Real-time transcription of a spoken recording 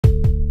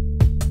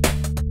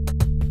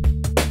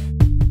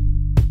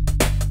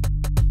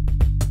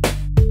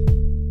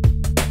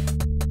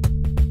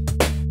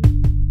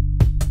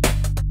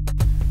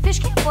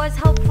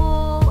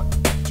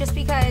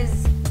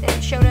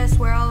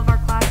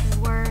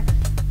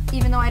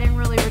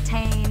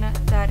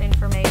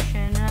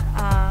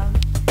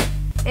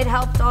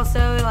helped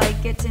also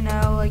like get to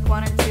know like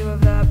one or two of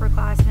the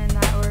upperclassmen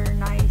that were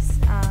nice.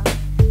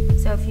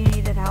 So if you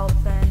needed help,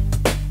 then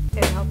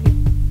they would help you.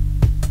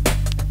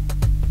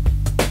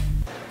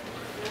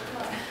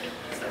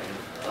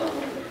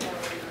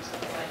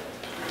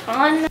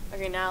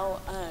 Okay, now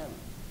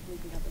we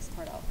can cut this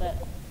part out, but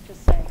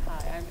just say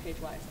hi, I'm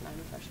Paige Weiss and I'm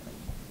a freshman.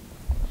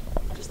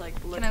 Just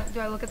like look. Do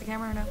I look at the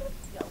camera or no?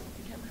 Yeah, look at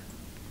the camera.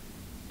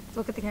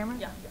 Look at the camera?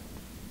 Yeah.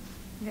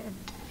 Okay.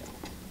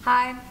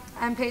 Hi,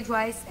 I'm Paige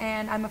Weiss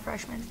and I'm a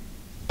freshman.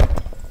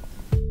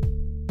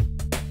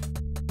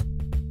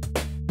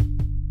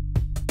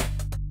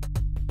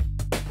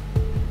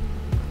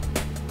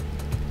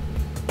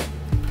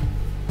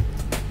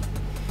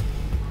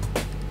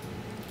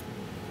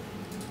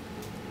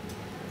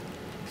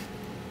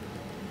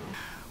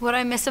 What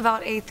I miss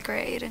about 8th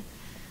grade.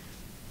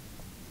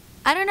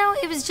 I don't know,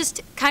 it was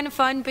just kind of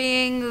fun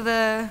being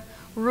the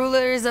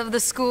rulers of the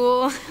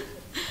school.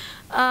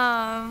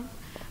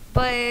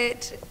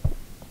 But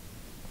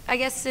I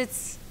guess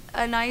it's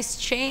a nice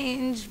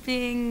change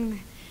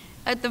being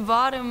at the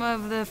bottom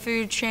of the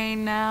food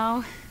chain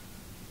now.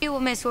 I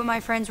will miss what my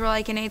friends were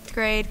like in 8th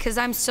grade because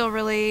I'm still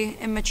really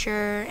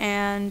immature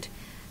and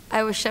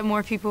I wish that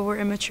more people were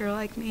immature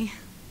like me.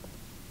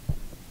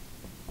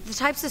 The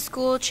types of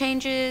school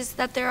changes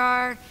that there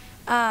are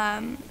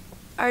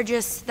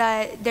just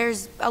that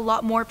there's a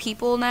lot more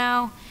people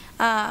now.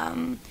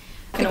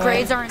 The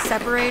grades aren't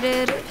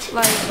separated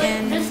like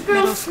in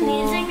middle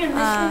school.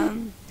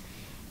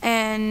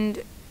 And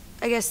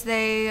I guess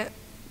they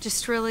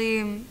just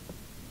really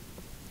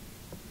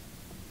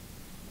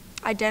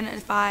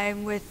identify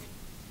with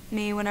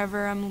me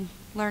whenever I'm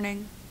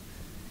learning.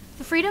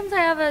 The freedoms I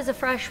have as a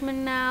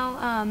freshman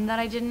now that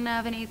I didn't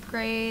have in 8th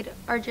grade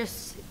are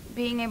just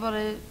being able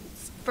to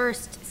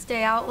first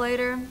stay out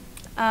later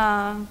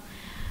on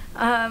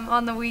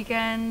the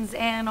weekends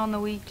and on the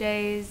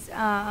weekdays.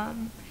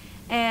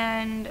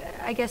 And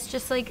I guess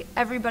just like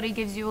everybody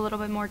gives you a little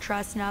bit more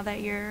trust now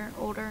that you're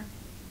older.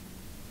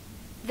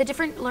 The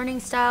different learning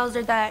styles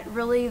are that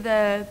really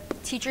the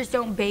teachers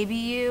don't baby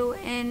you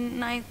in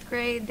 9th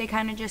grade. They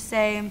kind of just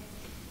say,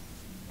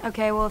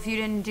 okay, well if you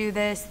didn't do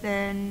this,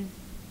 then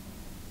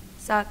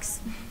sucks.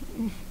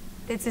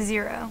 It's a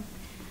 0.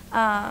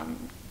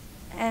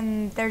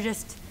 And they're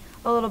just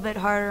a little bit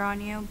harder on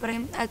you. But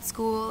at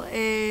school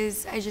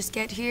is I just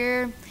get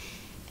here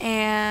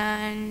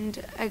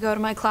and I go to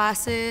my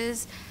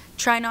classes,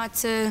 try not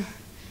to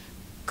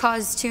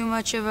cause too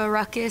much of a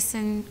ruckus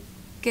and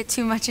get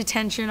too much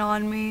attention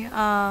on me,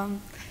 and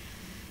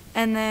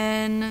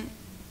then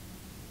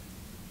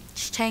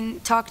just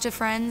talk to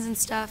friends and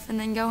stuff and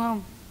then go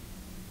home.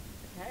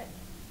 Okay.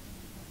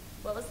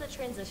 What was the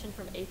transition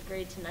from 8th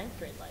grade to 9th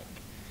grade like?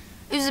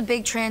 It was a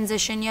big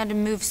transition. You had to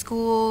move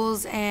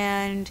schools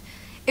and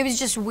it was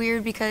just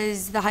weird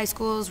because the high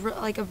school is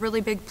like a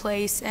really big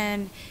place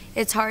and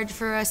it's hard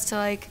for us to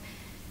like,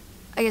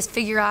 I guess,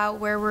 figure out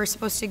where we're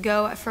supposed to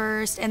go at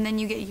first, and then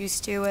you get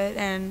used to it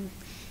and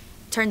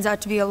it turns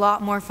out to be a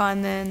lot more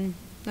fun than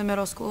the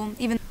middle school.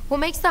 Even what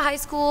makes the high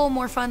school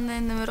more fun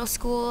than the middle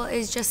school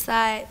is just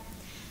that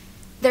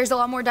there's a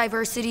lot more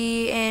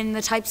diversity in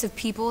the types of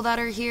people that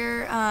are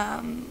here.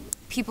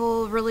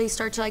 People really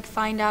start to like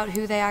find out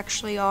who they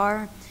actually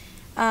are,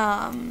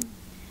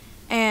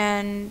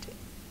 and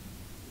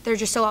they're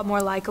just a lot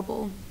more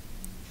likable.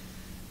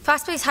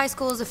 Fast-paced high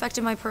school has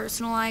affected my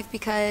personal life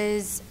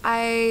because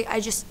I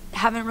just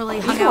haven't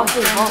really hung out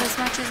with friends as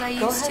much as I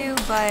used to,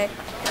 but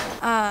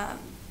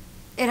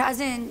it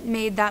hasn't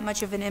made that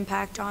much of an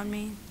impact on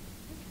me.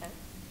 Okay.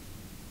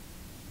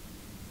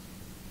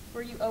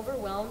 Were you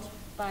overwhelmed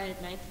by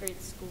 9th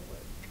grade schoolwork?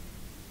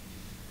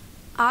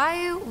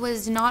 I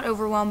was not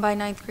overwhelmed by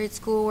 9th grade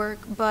schoolwork,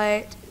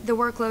 but the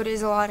workload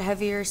is a lot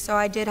heavier, so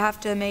I did have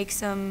to make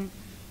some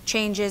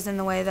changes in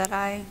the way that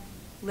I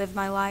live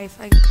my life.